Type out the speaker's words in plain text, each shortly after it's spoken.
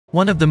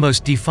One of the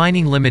most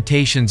defining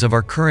limitations of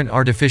our current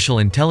artificial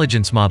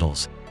intelligence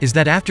models is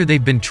that after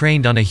they've been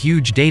trained on a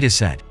huge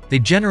dataset, they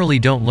generally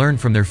don't learn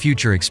from their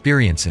future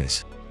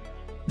experiences.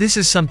 This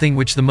is something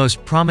which the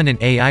most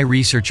prominent AI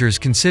researchers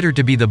consider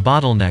to be the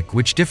bottleneck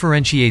which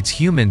differentiates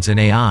humans and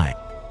AI.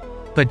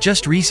 But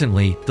just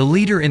recently, the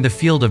leader in the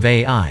field of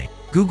AI,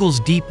 Google's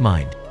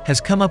Deepmind,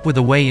 has come up with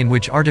a way in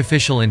which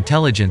artificial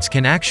intelligence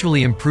can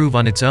actually improve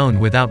on its own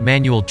without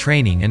manual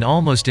training and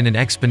almost in an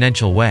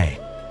exponential way.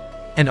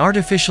 And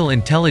artificial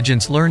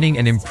intelligence learning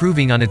and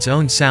improving on its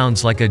own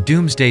sounds like a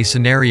doomsday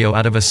scenario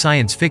out of a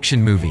science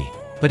fiction movie,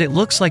 but it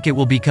looks like it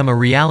will become a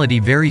reality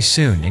very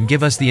soon and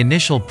give us the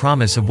initial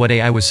promise of what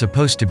AI was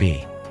supposed to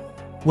be.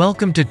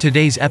 Welcome to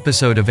today's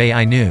episode of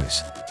AI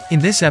News. In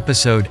this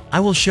episode, I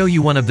will show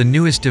you one of the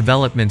newest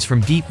developments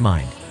from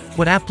Deepmind,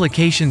 what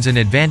applications and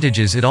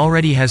advantages it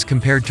already has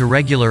compared to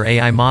regular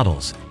AI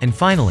models, and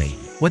finally,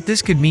 what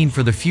this could mean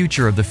for the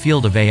future of the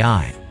field of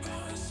AI.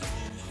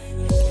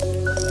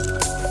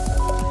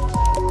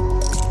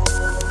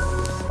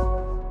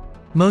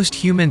 Most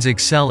humans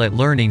excel at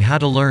learning how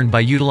to learn by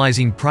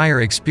utilizing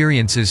prior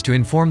experiences to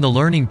inform the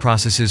learning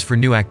processes for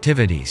new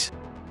activities.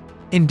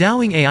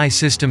 Endowing AI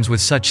systems with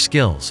such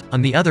skills,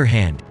 on the other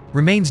hand,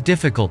 remains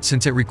difficult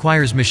since it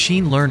requires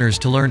machine learners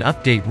to learn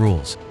update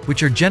rules,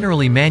 which are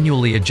generally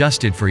manually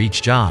adjusted for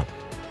each job.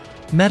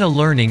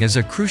 Meta-learning is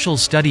a crucial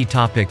study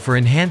topic for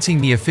enhancing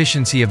the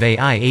efficiency of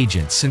AI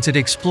agents since it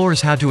explores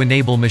how to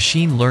enable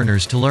machine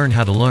learners to learn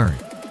how to learn.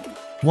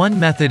 One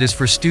method is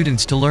for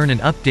students to learn an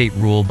update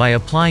rule by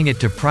applying it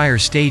to prior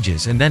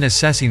stages and then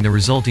assessing the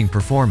resulting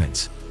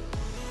performance.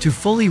 To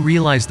fully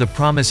realize the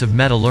promise of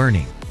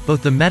meta-learning,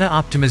 both the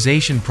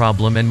meta-optimization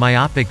problem and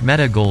myopic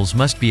meta-goals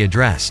must be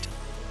addressed.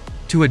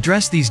 To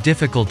address these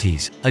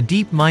difficulties, a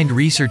Deepmind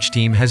research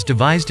team has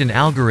devised an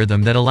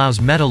algorithm that allows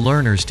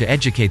meta-learners to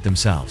educate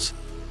themselves.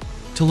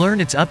 To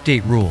learn its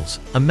update rules,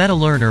 a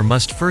meta-learner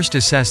must first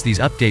assess these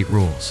update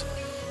rules.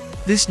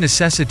 This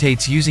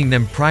necessitates using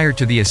them prior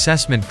to the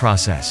assessment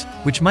process,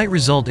 which might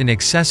result in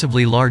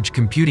excessively large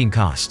computing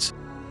costs.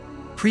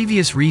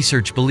 Previous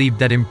research believed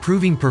that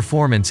improving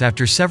performance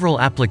after several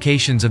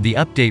applications of the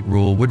update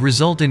rule would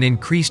result in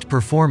increased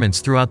performance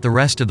throughout the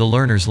rest of the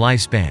learner's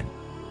lifespan.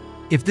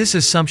 If this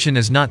assumption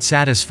is not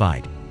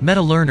satisfied,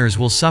 meta-learners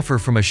will suffer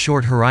from a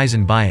short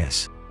horizon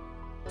bias.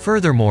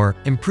 Furthermore,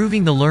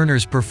 improving the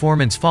learner's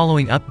performance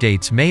following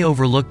updates may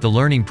overlook the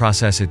learning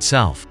process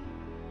itself.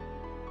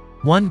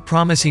 One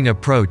promising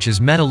approach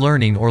is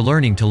meta-learning or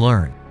learning to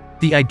learn.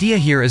 The idea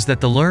here is that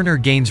the learner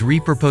gains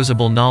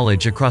reproposable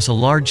knowledge across a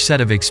large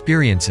set of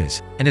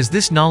experiences, and as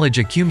this knowledge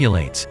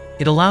accumulates,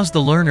 it allows the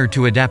learner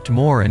to adapt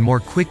more and more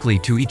quickly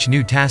to each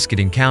new task it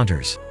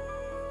encounters.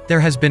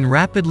 There has been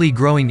rapidly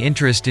growing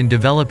interest in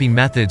developing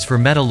methods for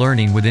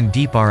meta-learning within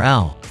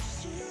DeepRL.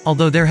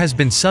 Although there has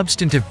been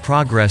substantive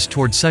progress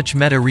towards such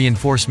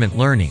meta-reinforcement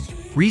learning,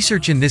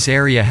 research in this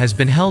area has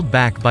been held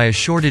back by a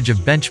shortage of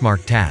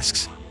benchmark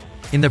tasks.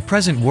 In the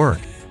present work,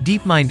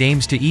 Deepmind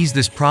aims to ease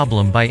this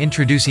problem by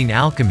introducing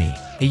Alchemy,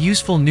 a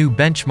useful new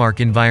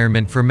benchmark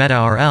environment for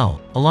meta-RL,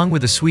 along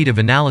with a suite of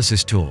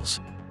analysis tools.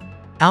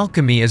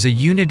 Alchemy is a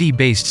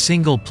Unity-based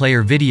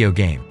single-player video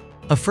game.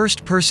 A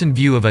first-person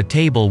view of a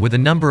table with a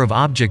number of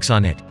objects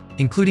on it,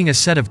 including a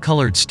set of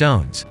colored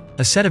stones,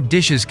 a set of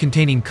dishes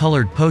containing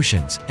colored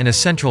potions, and a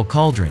central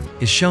cauldron,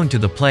 is shown to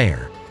the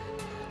player.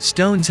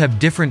 Stones have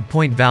different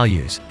point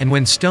values, and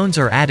when stones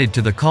are added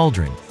to the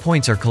cauldron,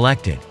 points are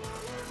collected.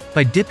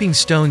 By dipping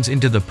stones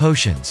into the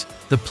potions,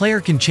 the player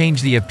can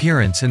change the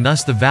appearance and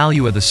thus the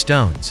value of the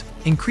stones,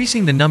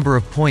 increasing the number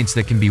of points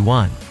that can be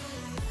won.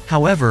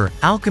 However,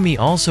 alchemy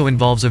also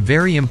involves a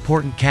very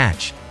important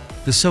catch.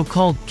 The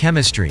so-called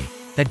chemistry,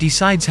 that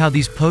decides how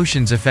these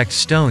potions affect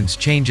stones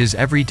changes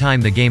every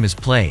time the game is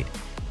played.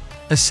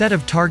 A set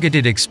of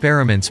targeted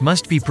experiments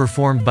must be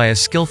performed by a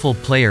skillful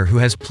player who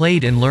has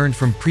played and learned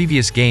from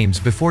previous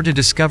games before to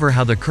discover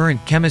how the current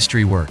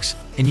chemistry works,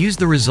 and use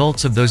the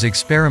results of those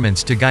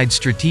experiments to guide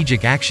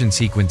strategic action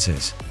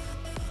sequences.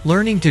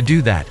 Learning to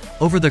do that,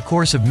 over the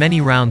course of many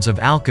rounds of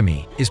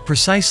alchemy, is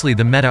precisely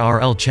the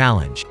meta-RL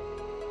challenge.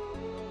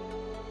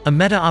 A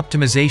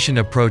meta-optimization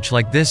approach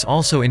like this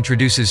also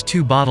introduces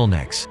two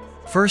bottlenecks.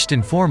 First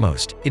and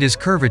foremost, it is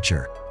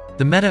curvature.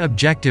 The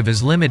meta-objective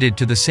is limited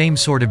to the same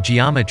sort of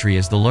geometry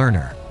as the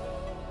learner.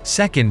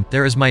 Second,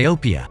 there is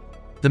myopia.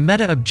 The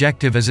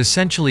meta-objective is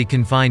essentially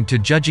confined to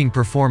judging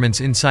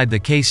performance inside the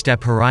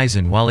K-step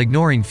horizon while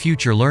ignoring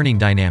future learning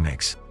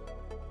dynamics.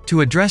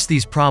 To address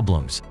these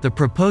problems, the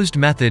proposed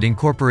method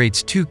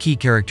incorporates two key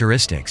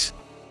characteristics.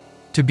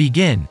 To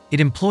begin, it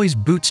employs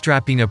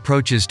bootstrapping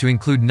approaches to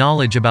include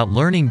knowledge about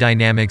learning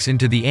dynamics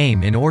into the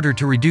aim in order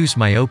to reduce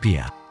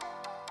myopia.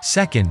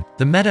 Second,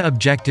 the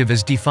meta-objective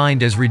is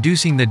defined as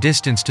reducing the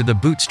distance to the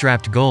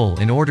bootstrapped goal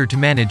in order to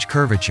manage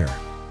curvature.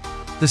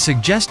 The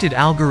suggested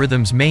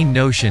algorithm's main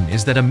notion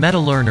is that a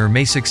meta-learner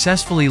may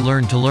successfully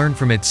learn to learn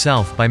from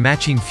itself by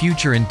matching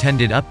future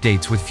intended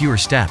updates with fewer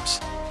steps.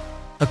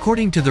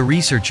 According to the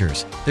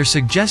researchers, their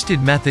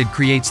suggested method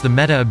creates the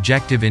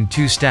meta-objective in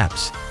 2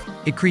 steps.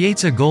 it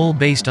creates a goal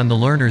based on the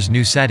learner's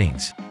new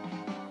settings.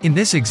 In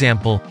this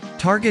example,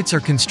 targets are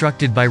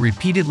constructed by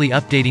repeatedly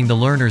updating the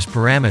learner's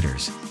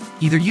parameters,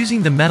 either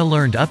using the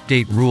meta-learned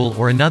update rule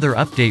or another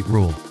update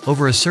rule,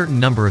 over a certain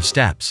number of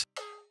steps.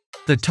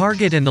 The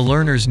target and the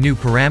learner's new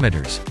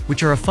parameters,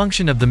 which are a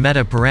function of the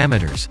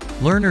meta-parameters,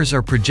 learners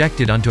are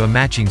projected onto a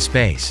matching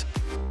space.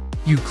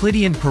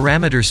 Euclidean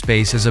parameter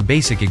space is a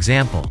basic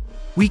example.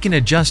 We can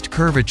adjust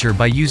curvature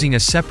by using a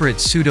separate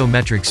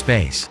pseudo-metric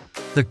space.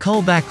 The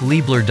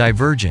Kullback-Leibler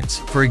divergence,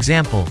 for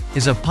example,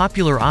 is a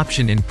popular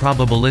option in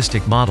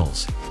probabilistic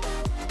models.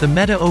 The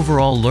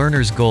meta-overall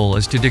learner's goal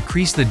is to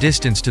decrease the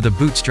distance to the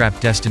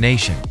bootstrapped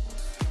destination.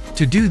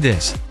 To do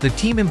this, the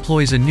team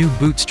employs a new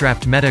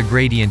bootstrapped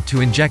meta-gradient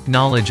to inject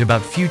knowledge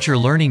about future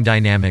learning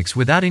dynamics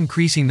without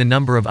increasing the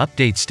number of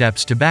update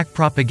steps to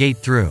backpropagate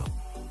through.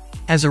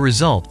 As a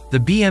result, the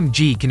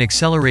BMG can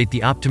accelerate the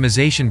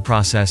optimization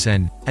process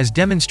and, as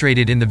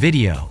demonstrated in the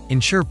video,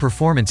 ensure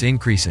performance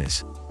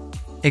increases.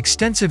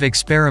 Extensive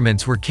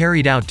experiments were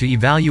carried out to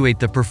evaluate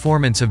the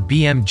performance of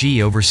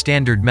BMG over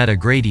standard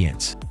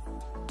meta-gradients.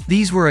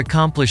 These were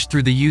accomplished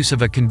through the use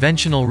of a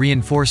conventional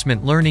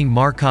reinforcement learning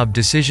Markov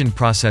decision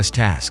process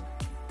task,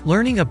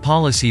 learning a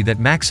policy that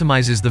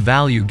maximizes the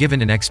value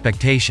given an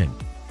expectation.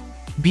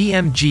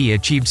 BMG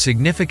achieved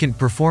significant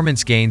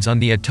performance gains on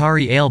the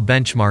Atari ALE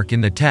benchmark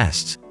in the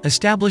tests,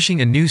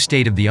 establishing a new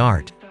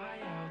state-of-the-art.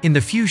 In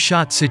the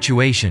few-shot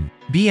situation,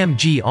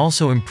 BMG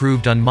also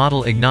improved on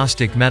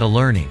model-agnostic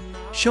meta-learning,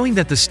 showing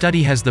that the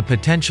study has the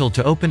potential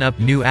to open up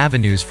new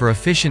avenues for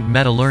efficient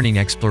meta-learning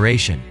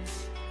exploration.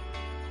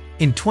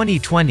 In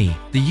 2020,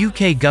 the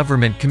UK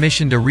government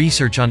commissioned a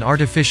research on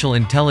artificial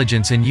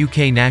intelligence and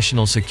UK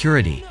national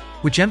security,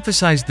 which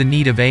emphasized the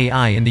need of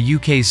AI in the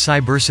UK's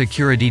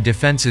cybersecurity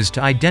defences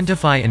to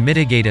identify and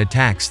mitigate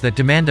attacks that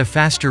demand a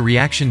faster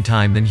reaction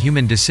time than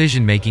human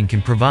decision-making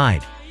can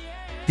provide.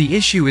 The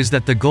issue is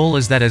that the goal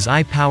is that as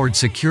AI-powered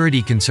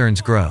security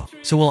concerns grow,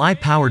 so will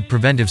AI-powered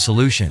preventive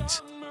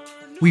solutions.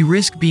 We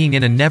risk being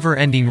in a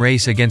never-ending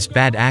race against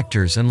bad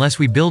actors unless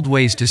we build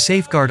ways to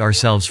safeguard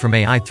ourselves from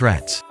AI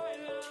threats.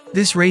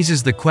 This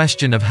raises the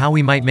question of how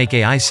we might make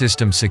AI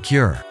systems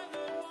secure.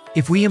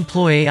 If we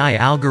employ AI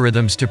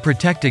algorithms to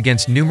protect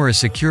against numerous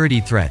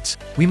security threats,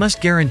 we must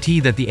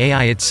guarantee that the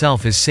AI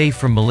itself is safe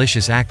from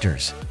malicious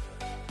actors.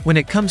 When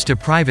it comes to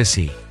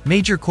privacy,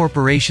 major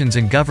corporations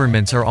and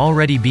governments are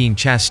already being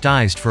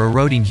chastised for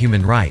eroding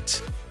human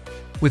rights.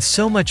 With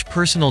so much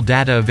personal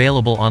data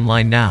available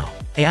online now,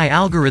 AI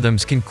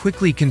algorithms can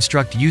quickly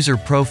construct user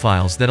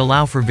profiles that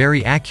allow for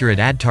very accurate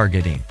ad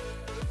targeting.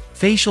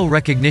 Facial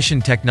recognition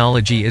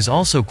technology is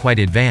also quite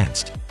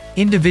advanced.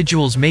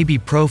 Individuals may be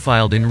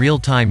profiled in real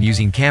time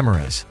using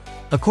cameras.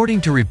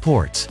 According to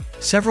reports,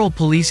 several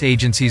police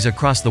agencies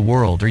across the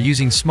world are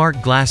using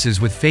smart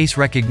glasses with face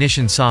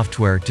recognition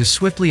software to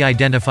swiftly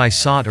identify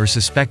sought or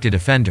suspected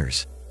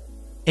offenders.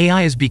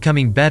 AI is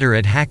becoming better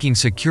at hacking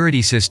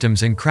security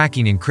systems and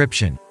cracking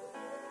encryption.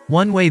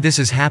 One way this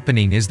is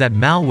happening is that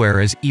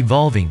malware is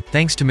evolving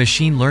thanks to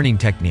machine learning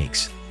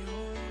techniques.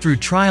 Through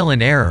trial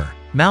and error,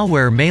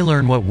 malware may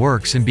learn what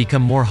works and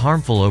become more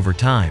harmful over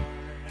time.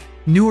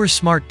 Newer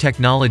smart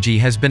technology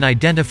has been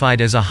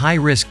identified as a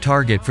high-risk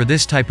target for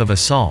this type of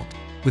assault,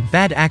 with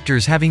bad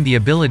actors having the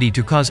ability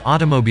to cause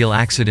automobile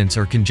accidents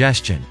or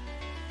congestion.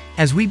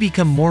 As we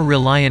become more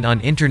reliant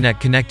on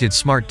internet-connected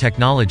smart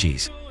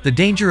technologies, the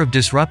danger of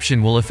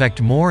disruption will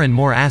affect more and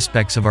more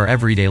aspects of our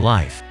everyday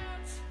life.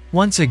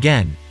 Once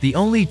again, the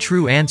only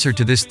true answer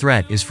to this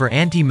threat is for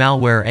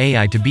anti-malware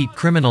AI to beat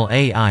criminal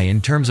AI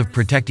in terms of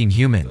protecting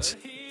humans.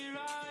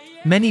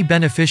 Many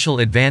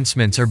beneficial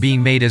advancements are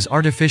being made as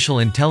artificial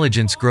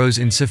intelligence grows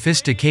in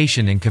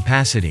sophistication and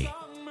capacity.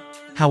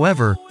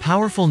 However,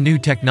 powerful new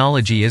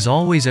technology is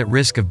always at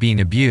risk of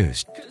being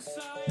abused.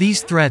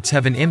 These threats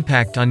have an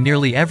impact on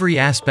nearly every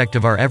aspect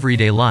of our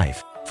everyday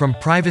life, from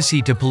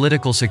privacy to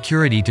political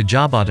security to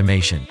job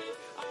automation.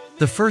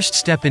 The first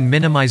step in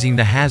minimizing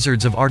the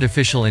hazards of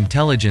artificial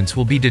intelligence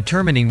will be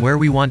determining where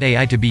we want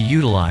AI to be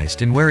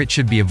utilized and where it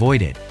should be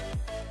avoided.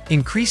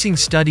 Increasing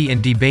study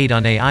and debate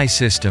on AI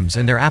systems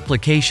and their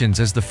applications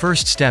is the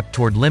first step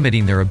toward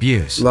limiting their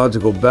abuse.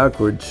 Logical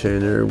backward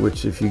chainer,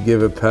 which if you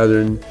give a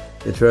pattern,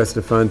 it tries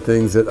to find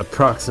things that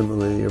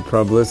approximately or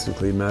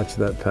probabilistically match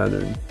that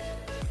pattern.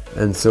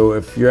 And so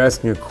if you're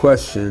asking a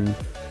question,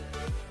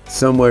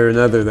 some way or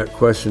another that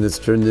question is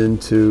turned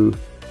into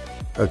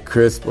a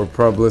crisp or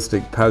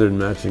probabilistic pattern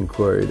matching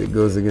query that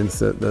goes against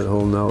that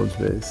whole knowledge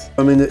base.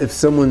 I mean, if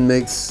someone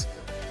makes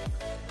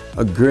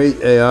a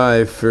great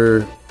AI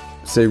for,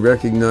 say,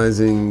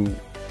 recognizing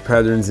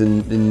patterns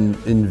in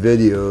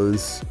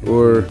videos,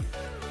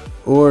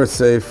 or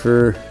say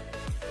for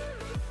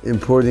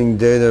importing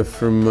data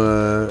from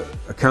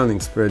accounting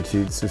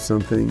spreadsheets or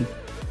something,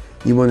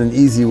 you want an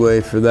easy way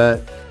for that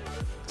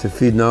to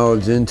feed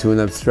knowledge into an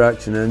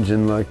abstraction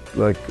engine like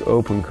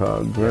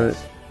OpenCog, right?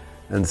 Yes.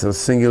 And so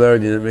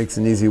Singularity, and it makes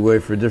an easy way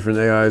for different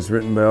AIs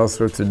written by all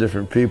sorts of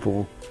different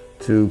people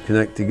to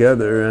connect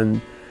together.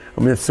 And I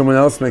mean, if someone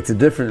else makes a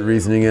different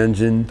reasoning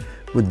engine,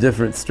 with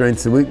different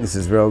strengths and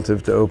weaknesses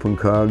relative to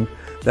OpenCog.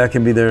 That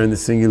can be there in the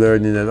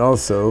Singularity Net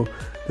also.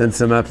 Then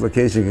some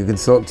application can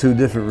consult two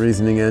different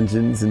reasoning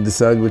engines and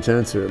decide which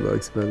answer it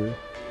likes better.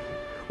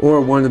 Or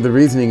one of the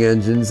reasoning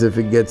engines, if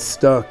it gets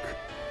stuck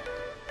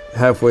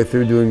halfway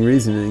through doing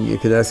reasoning, you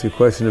could ask a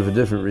question of a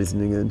different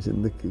reasoning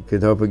engine that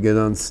could help it get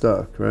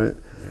unstuck, right?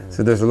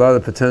 So there's a lot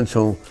of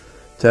potential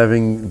to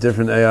having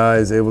different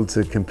AIs able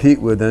to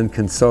compete with and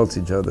consult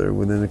each other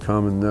within a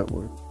common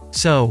network.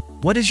 So,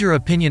 what is your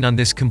opinion on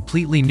this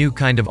completely new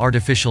kind of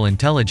artificial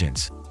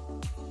intelligence?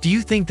 Do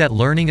you think that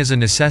learning is a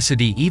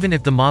necessity even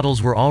if the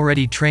models were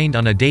already trained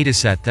on a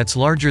dataset that's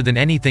larger than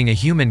anything a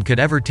human could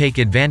ever take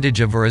advantage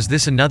of, or is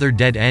this another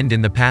dead end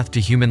in the path to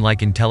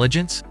human-like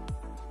intelligence?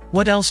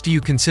 What else do you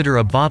consider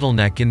a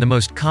bottleneck in the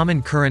most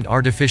common current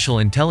artificial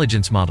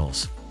intelligence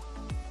models?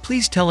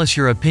 Please tell us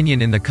your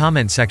opinion in the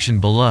comment section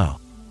below.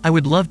 I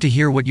would love to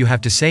hear what you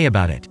have to say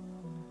about it.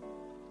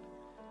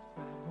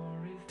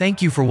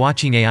 Thank you for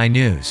watching AI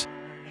News.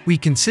 We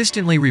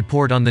consistently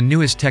report on the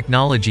newest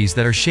technologies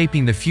that are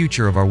shaping the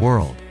future of our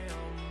world.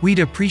 We'd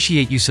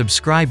appreciate you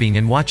subscribing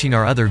and watching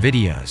our other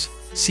videos.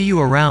 See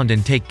you around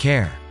and take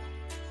care.